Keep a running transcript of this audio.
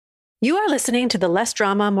You are listening to the Less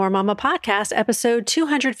Drama, More Mama podcast, episode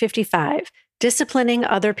 255, Disciplining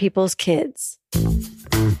Other People's Kids.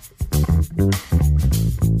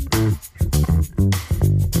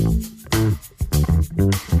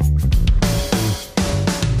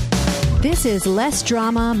 This is Less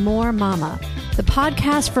Drama, More Mama, the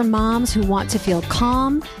podcast for moms who want to feel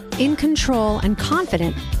calm, in control, and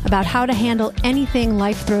confident about how to handle anything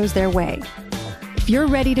life throws their way. If you're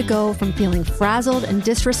ready to go from feeling frazzled and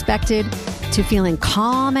disrespected to feeling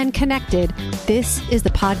calm and connected, this is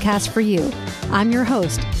the podcast for you. I'm your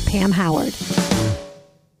host, Pam Howard.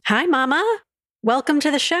 Hi, Mama. Welcome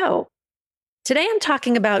to the show. Today, I'm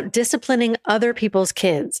talking about disciplining other people's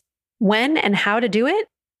kids, when and how to do it,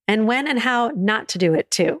 and when and how not to do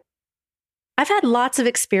it too. I've had lots of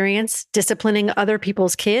experience disciplining other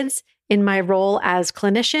people's kids in my role as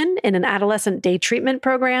clinician in an adolescent day treatment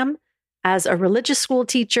program, as a religious school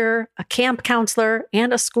teacher, a camp counselor,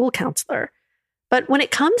 and a school counselor. But when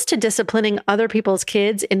it comes to disciplining other people's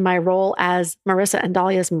kids in my role as Marissa and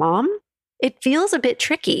Dahlia's mom, it feels a bit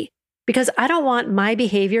tricky because I don't want my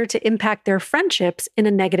behavior to impact their friendships in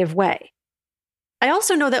a negative way. I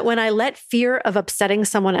also know that when I let fear of upsetting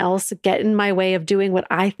someone else get in my way of doing what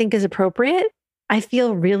I think is appropriate, I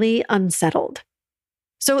feel really unsettled.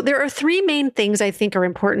 So there are three main things I think are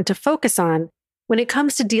important to focus on when it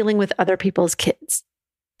comes to dealing with other people's kids.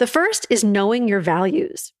 The first is knowing your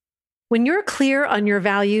values. When you're clear on your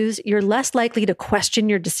values, you're less likely to question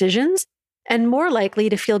your decisions and more likely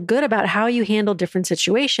to feel good about how you handle different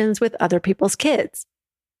situations with other people's kids.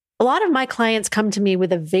 A lot of my clients come to me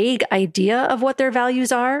with a vague idea of what their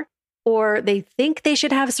values are, or they think they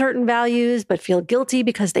should have certain values but feel guilty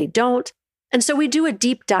because they don't. And so we do a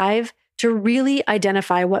deep dive to really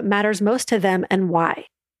identify what matters most to them and why.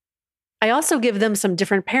 I also give them some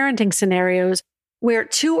different parenting scenarios where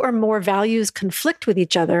two or more values conflict with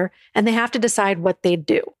each other and they have to decide what they'd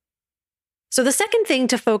do. So the second thing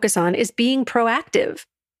to focus on is being proactive.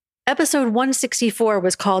 Episode 164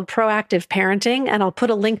 was called Proactive Parenting, and I'll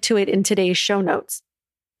put a link to it in today's show notes.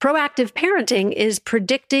 Proactive parenting is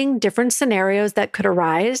predicting different scenarios that could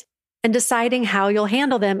arise and deciding how you'll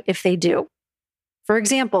handle them if they do. For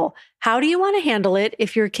example, how do you want to handle it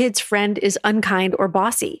if your kid's friend is unkind or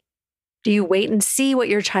bossy? Do you wait and see what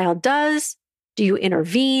your child does? Do you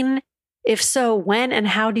intervene? If so, when and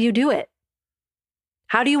how do you do it?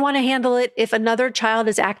 How do you want to handle it if another child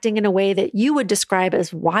is acting in a way that you would describe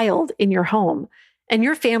as wild in your home and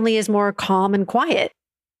your family is more calm and quiet?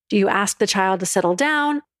 Do you ask the child to settle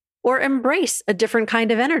down or embrace a different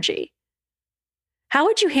kind of energy? How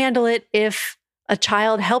would you handle it if a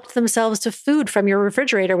child helped themselves to food from your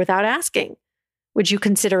refrigerator without asking? Would you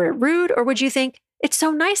consider it rude, or would you think, it's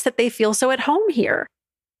so nice that they feel so at home here?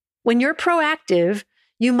 When you're proactive,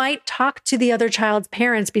 you might talk to the other child's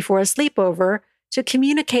parents before a sleepover to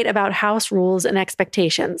communicate about house rules and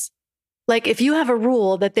expectations. Like if you have a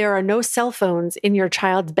rule that there are no cell phones in your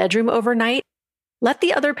child's bedroom overnight, let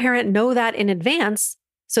the other parent know that in advance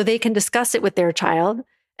so they can discuss it with their child,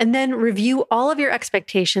 and then review all of your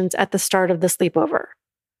expectations at the start of the sleepover.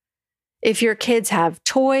 If your kids have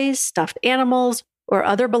toys, stuffed animals, or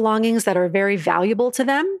other belongings that are very valuable to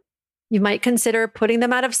them, you might consider putting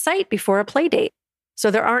them out of sight before a play date, so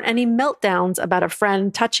there aren't any meltdowns about a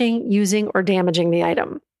friend touching, using, or damaging the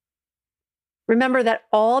item. Remember that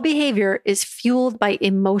all behavior is fueled by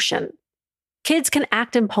emotion. Kids can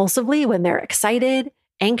act impulsively when they're excited,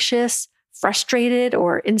 anxious, frustrated,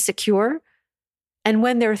 or insecure. And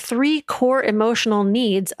when their three core emotional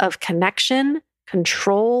needs of connection,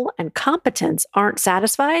 control, and competence aren't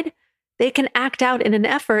satisfied, they can act out in an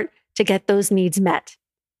effort to get those needs met.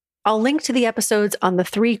 I'll link to the episodes on the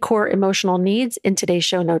three core emotional needs in today's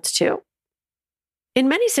show notes too. In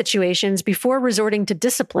many situations, before resorting to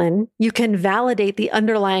discipline, you can validate the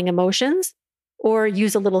underlying emotions or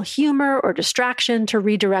use a little humor or distraction to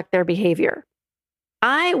redirect their behavior.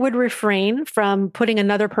 I would refrain from putting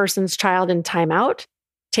another person's child in timeout,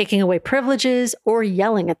 taking away privileges, or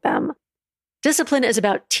yelling at them. Discipline is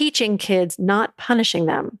about teaching kids, not punishing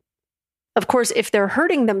them. Of course, if they're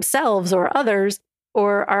hurting themselves or others,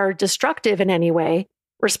 or are destructive in any way,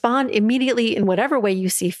 respond immediately in whatever way you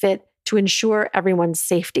see fit to ensure everyone's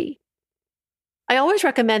safety. I always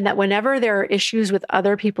recommend that whenever there are issues with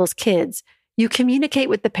other people's kids, you communicate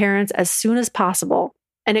with the parents as soon as possible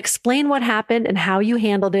and explain what happened and how you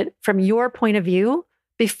handled it from your point of view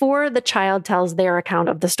before the child tells their account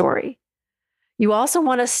of the story. You also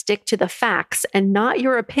want to stick to the facts and not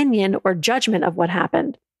your opinion or judgment of what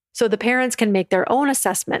happened, so the parents can make their own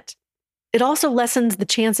assessment. It also lessens the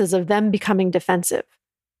chances of them becoming defensive.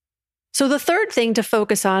 So the third thing to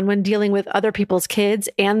focus on when dealing with other people's kids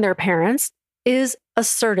and their parents is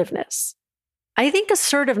assertiveness. I think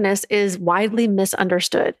assertiveness is widely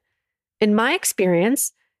misunderstood. In my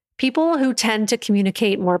experience, people who tend to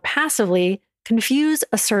communicate more passively confuse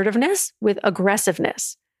assertiveness with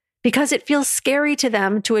aggressiveness because it feels scary to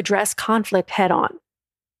them to address conflict head-on.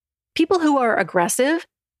 People who are aggressive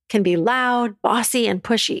can be loud, bossy, and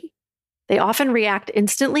pushy. They often react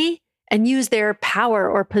instantly and use their power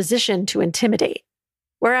or position to intimidate.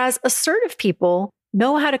 Whereas assertive people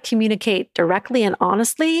know how to communicate directly and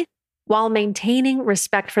honestly while maintaining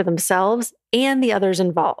respect for themselves and the others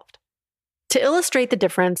involved. To illustrate the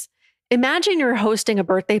difference, imagine you're hosting a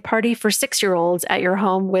birthday party for 6-year-olds at your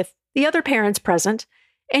home with the other parents present,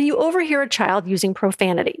 and you overhear a child using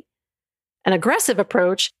profanity. An aggressive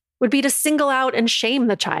approach would be to single out and shame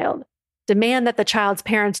the child, demand that the child's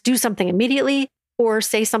parents do something immediately, or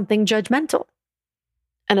say something judgmental.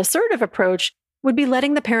 An assertive approach would be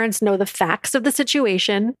letting the parents know the facts of the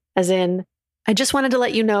situation, as in, I just wanted to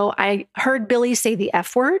let you know I heard Billy say the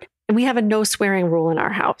F word, and we have a no swearing rule in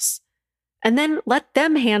our house. And then let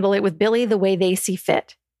them handle it with Billy the way they see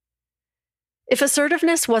fit. If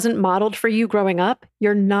assertiveness wasn't modeled for you growing up,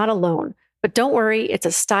 you're not alone. But don't worry, it's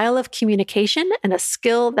a style of communication and a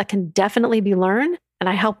skill that can definitely be learned, and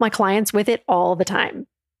I help my clients with it all the time.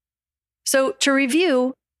 So to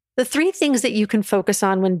review, the 3 things that you can focus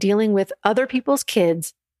on when dealing with other people's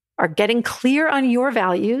kids are getting clear on your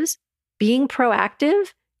values, being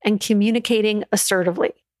proactive, and communicating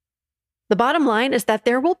assertively. The bottom line is that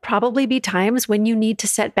there will probably be times when you need to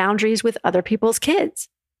set boundaries with other people's kids.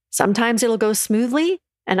 Sometimes it'll go smoothly,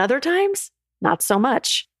 and other times, not so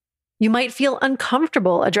much. You might feel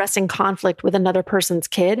uncomfortable addressing conflict with another person's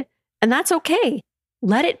kid, and that's okay.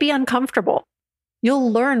 Let it be uncomfortable.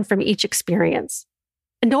 You'll learn from each experience.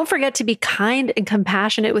 And don't forget to be kind and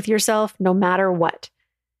compassionate with yourself no matter what.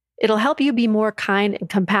 It'll help you be more kind and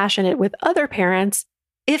compassionate with other parents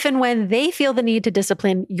if and when they feel the need to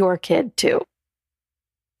discipline your kid too.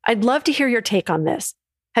 I'd love to hear your take on this.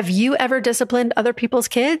 Have you ever disciplined other people's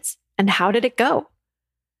kids? And how did it go?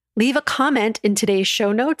 Leave a comment in today's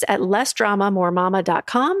show notes at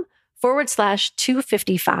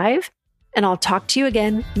lessdramamoremama.com/255, and I'll talk to you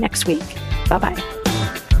again next week. Bye-bye.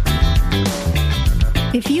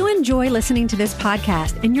 If you enjoy listening to this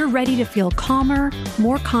podcast and you're ready to feel calmer,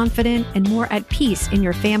 more confident, and more at peace in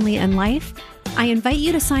your family and life, I invite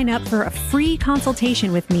you to sign up for a free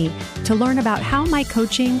consultation with me to learn about how my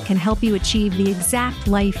coaching can help you achieve the exact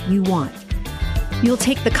life you want. You'll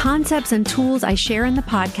take the concepts and tools I share in the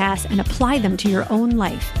podcast and apply them to your own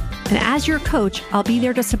life. And as your coach, I'll be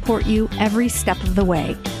there to support you every step of the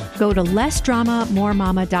way. Go to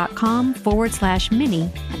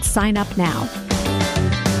lessdramamoremama.com/mini and sign up now.